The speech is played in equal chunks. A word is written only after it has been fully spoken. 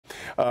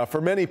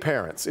For many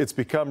parents, it's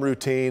become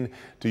routine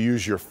to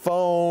use your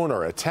phone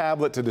or a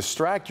tablet to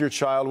distract your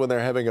child when they're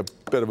having a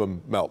bit of a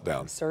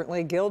meltdown.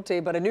 Certainly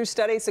guilty, but a new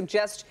study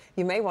suggests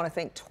you may want to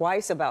think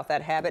twice about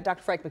that habit.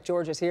 Dr. Frank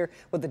McGeorge is here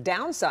with the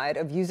downside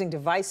of using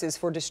devices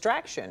for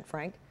distraction.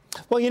 Frank?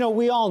 Well, you know,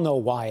 we all know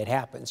why it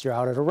happens. You're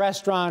out at a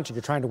restaurant, or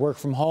you're trying to work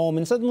from home,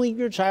 and suddenly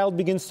your child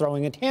begins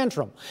throwing a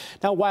tantrum.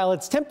 Now, while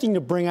it's tempting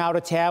to bring out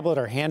a tablet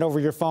or hand over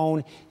your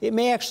phone, it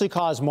may actually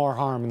cause more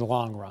harm in the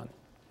long run.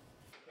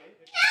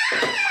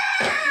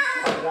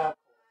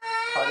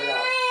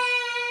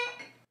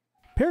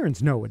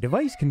 Parents know a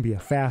device can be a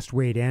fast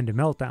way to end a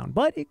meltdown,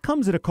 but it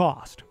comes at a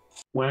cost.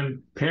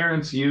 When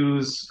parents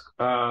use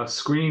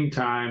screen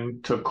time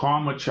to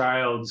calm a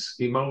child's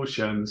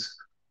emotions,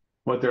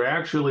 what they're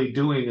actually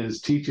doing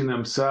is teaching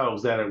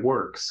themselves that it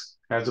works,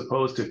 as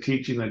opposed to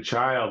teaching the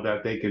child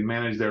that they can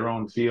manage their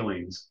own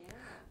feelings.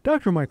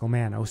 Dr. Michael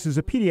Manos is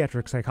a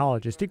pediatric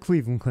psychologist at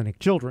Cleveland Clinic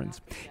Children's.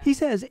 He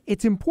says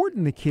it's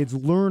important the kids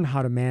learn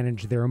how to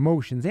manage their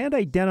emotions and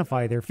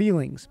identify their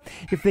feelings.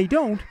 If they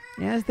don't,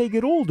 as they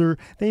get older,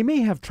 they may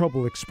have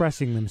trouble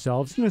expressing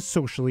themselves in a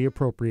socially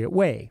appropriate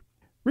way.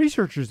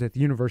 Researchers at the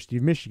University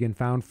of Michigan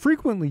found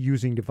frequently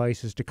using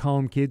devices to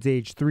calm kids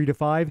aged 3 to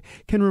 5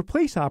 can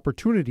replace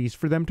opportunities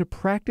for them to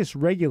practice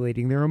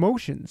regulating their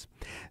emotions.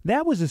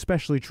 That was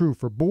especially true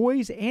for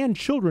boys and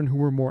children who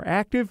were more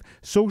active,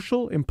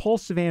 social,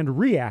 impulsive, and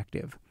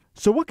reactive.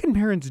 So what can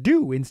parents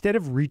do instead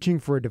of reaching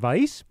for a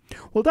device?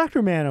 Well,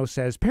 Dr. Manos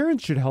says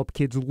parents should help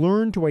kids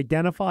learn to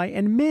identify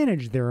and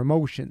manage their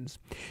emotions.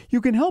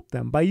 You can help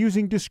them by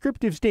using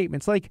descriptive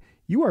statements like,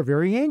 "You are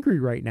very angry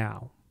right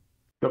now."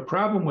 The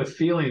problem with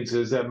feelings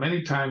is that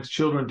many times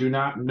children do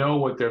not know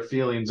what their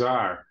feelings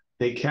are.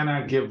 They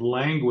cannot give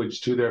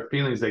language to their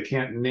feelings. They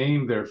can't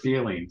name their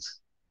feelings.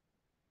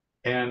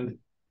 And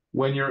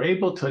when you're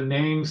able to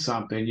name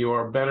something, you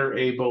are better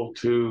able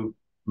to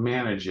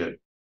manage it.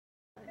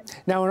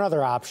 Now,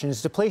 another option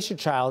is to place your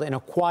child in a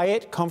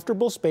quiet,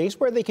 comfortable space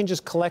where they can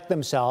just collect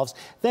themselves.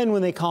 Then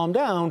when they calm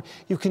down,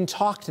 you can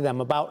talk to them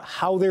about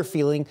how they're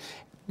feeling.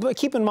 But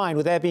keep in mind,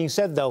 with that being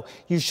said, though,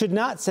 you should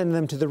not send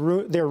them to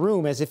their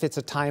room as if it's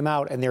a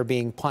timeout and they're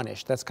being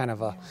punished. That's kind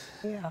of a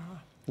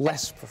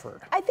less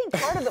preferred. I think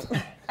part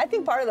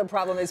of the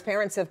problem is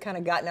parents have kind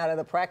of gotten out of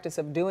the practice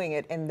of doing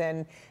it, and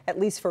then, at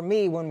least for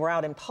me, when we're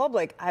out in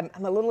public, I'm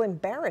a little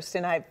embarrassed,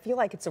 and I feel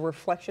like it's a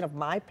reflection of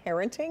my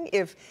parenting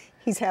if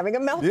he's having a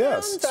meltdown.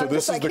 Yes, so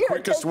this is the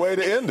quickest way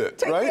to end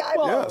it, right?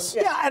 Yes.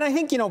 Yeah, and I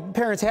think, you know,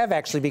 parents have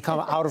actually become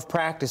out of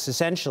practice,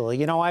 essentially.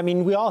 You know, I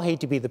mean, we all hate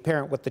to be the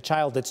parent with the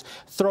child that's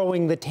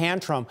throwing the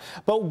tantrum,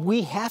 but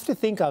we have to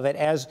think of it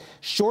as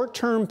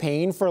short-term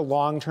pain for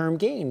long-term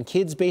gain.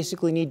 Kids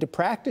basically need to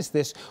practice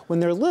this when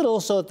they're little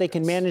so that they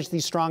can manage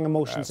these strong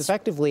emotions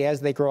effectively as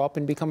they grow up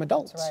and become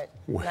adults. That's right.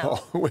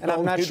 Well, and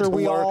I'm not sure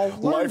we all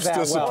learned life's that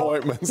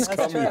disappointments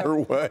well. come your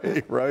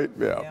way, right?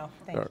 Yeah.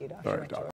 Thank you, Dr.